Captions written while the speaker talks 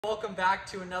Welcome back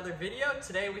to another video.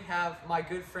 Today we have my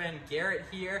good friend Garrett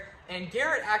here, and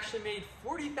Garrett actually made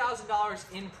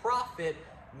 $40,000 in profit,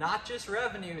 not just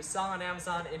revenue, selling on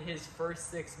Amazon in his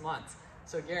first 6 months.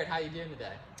 So Garrett, how you doing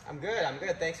today? I'm good.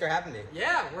 Thanks for having me.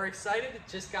 Yeah, we're excited.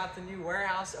 Just got the new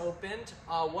warehouse opened.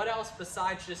 What else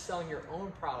besides just selling your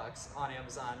own products on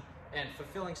Amazon and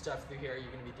fulfilling stuff through here are you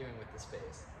going to be doing with the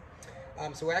space?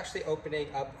 So we're actually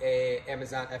opening up a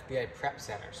Amazon FBA prep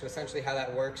center. So essentially how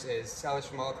that works is sellers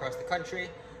from all across the country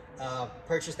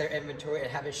purchase their inventory and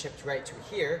have it shipped right to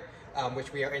here,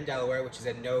 which we are in Delaware, which is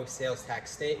a no sales tax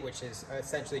state, which is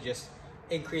essentially just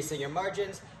increasing your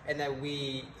margins. And then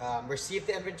we receive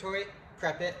the inventory,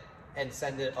 prep it, and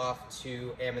send it off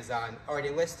to Amazon already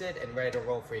listed and ready to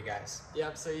roll for you guys.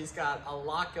 Yep, so he's got a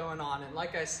lot going on. And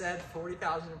like I said,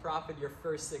 $40,000 in profit your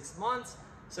first 6 months.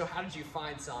 So how did you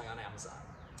find selling on Amazon?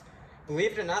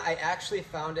 Believe it or not, I actually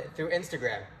found it through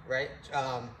Instagram, right?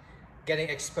 Getting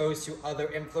exposed to other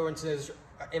influencers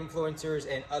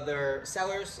and other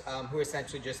sellers who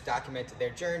essentially just documented their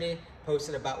journey,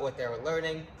 posted about what they were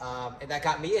learning, and that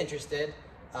got me interested,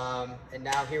 and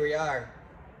now here we are.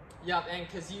 Yep, and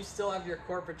because you still have your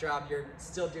corporate job, you're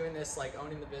still doing this, like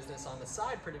owning the business on the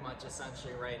side pretty much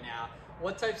essentially right now.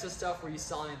 What types of stuff were you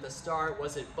selling at the start?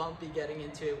 Was it bumpy getting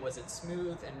into it? Was it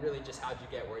smooth? And really just how'd you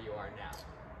get where you are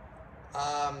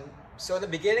now? So in the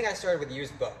beginning I started with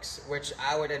used books, which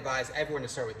I would advise everyone to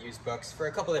start with used books for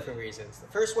a couple different reasons. The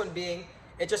first one being,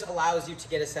 it just allows you to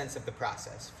get a sense of the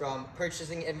process. From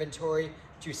purchasing inventory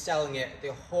to selling it,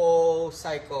 the whole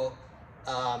cycle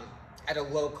at a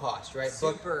low cost, right?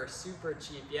 Super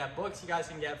cheap. Yeah, books you guys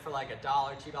can get for like $1,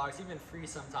 $2, even free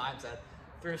sometimes at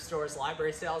thrift stores,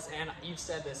 library sales, and you've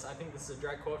said this, I think this is a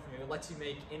direct quote from you, it lets you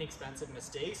make inexpensive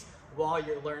mistakes while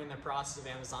you're learning the process of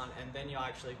Amazon, and then you'll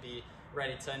actually be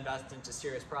ready to invest into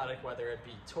serious product, whether it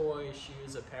be toys,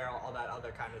 shoes, apparel, all that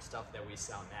other kind of stuff that we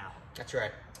sell now. That's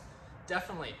right.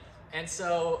 Definitely. And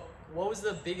so what was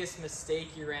the biggest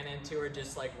mistake you ran into, or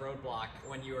just like roadblock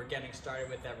when you were getting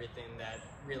started with everything that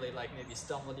really like maybe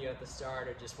stumbled you at the start,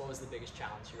 or just what was the biggest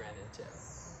challenge you ran into?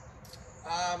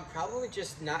 Probably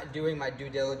just not doing my due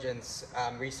diligence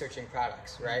researching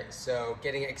products, right? So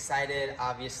getting excited,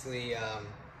 obviously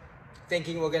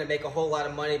thinking we're going to make a whole lot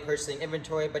of money purchasing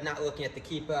inventory, but not looking at the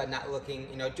Keepa, not looking,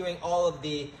 doing all of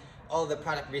the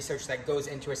product research that goes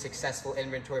into a successful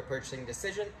inventory purchasing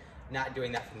decision, not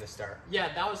doing that from the start.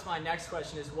 Yeah, that was my next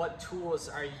question, is what tools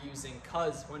are you using?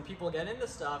 Because when people get into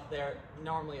stuff, they're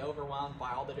normally overwhelmed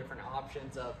by all the different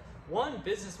options of, one,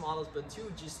 business models, but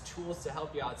two, just tools to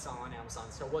help you out selling on Amazon.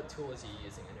 So what tools are you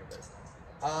using in your business?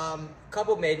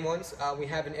 Couple main ones. We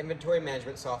have an inventory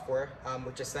management software,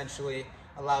 which essentially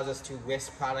allows us to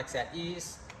list products at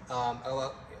ease,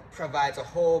 provides a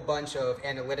whole bunch of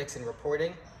analytics and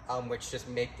reporting, which just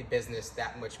make the business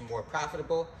that much more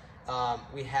profitable.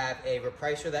 We have a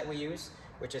repricer that we use,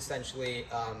 which essentially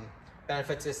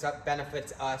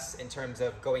benefits us in terms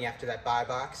of going after that buy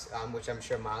box, which I'm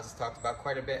sure Miles has talked about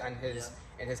quite a bit on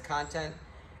in his content.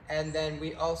 And then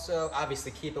we also,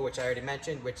 obviously, Keepa, which I already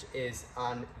mentioned, which is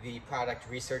on the product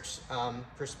research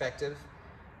perspective.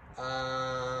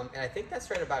 And I think that's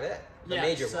right about it. The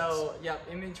major ones. Yeah,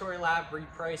 Inventory Lab,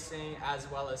 repricing, as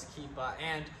well as Keepa.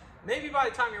 And maybe by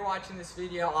the time you're watching this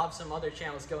video, I'll have some other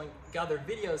videos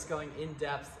going in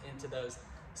depth into those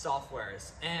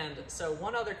softwares. And so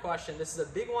one other question, this is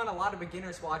a big one, a lot of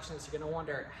beginners watching this are going to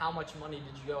wonder, how much money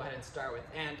did you go ahead and start with?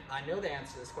 And I know the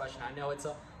answer to this question. I know it's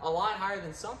a lot higher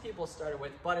than some people started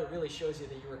with, but it really shows you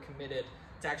that you were committed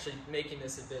to actually making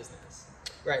this a business.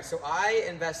 Right, so I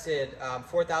invested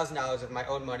 $4,000 of my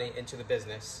own money into the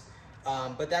business,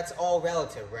 but that's all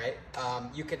relative, right?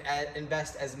 You can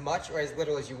invest as much or as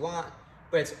little as you want,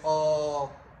 but it's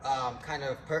all kind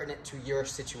of pertinent to your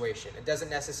situation. It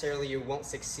doesn't necessarily, you won't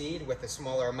succeed with a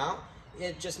smaller amount.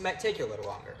 It just might take you a little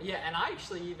longer. Yeah, and I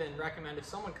actually even recommend, if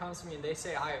someone comes to me and they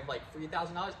say I have like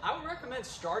 $3,000, I would recommend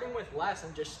starting with less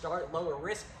and just start lower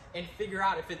risk and figure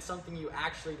out if it's something you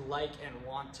actually like and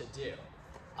want to do.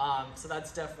 So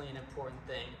that's definitely an important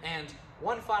thing. And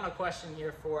one final question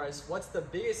here for us, what's the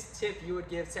biggest tip you would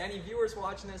give to any viewers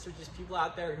watching this, or just people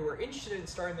out there who are interested in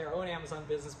starting their own Amazon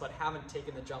business but haven't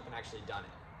taken the jump and actually done it?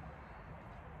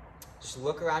 Just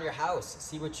look around your house,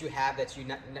 see what you have that you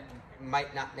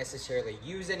might not necessarily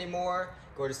use anymore,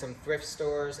 go to some thrift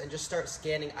stores and just start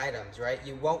scanning items, right?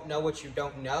 You won't know what you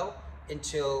don't know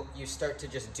until you start to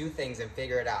just do things and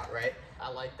figure it out, right? I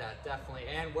like that, definitely.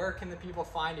 And where can the people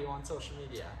find you on social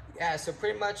media? Yeah, so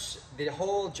pretty much the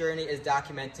whole journey is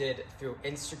documented through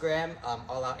Instagram,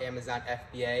 All Out Amazon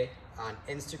FBA on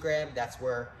Instagram. That's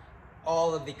where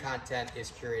all of the content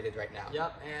is curated right now.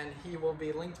 Yep, and he will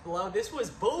be linked below. This was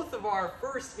both of our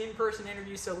first in-person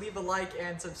interviews, so leave a like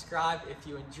and subscribe if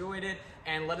you enjoyed it,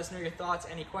 and let us know your thoughts,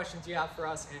 any questions you have for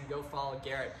us, and go follow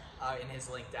Garrett in his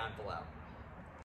link down below.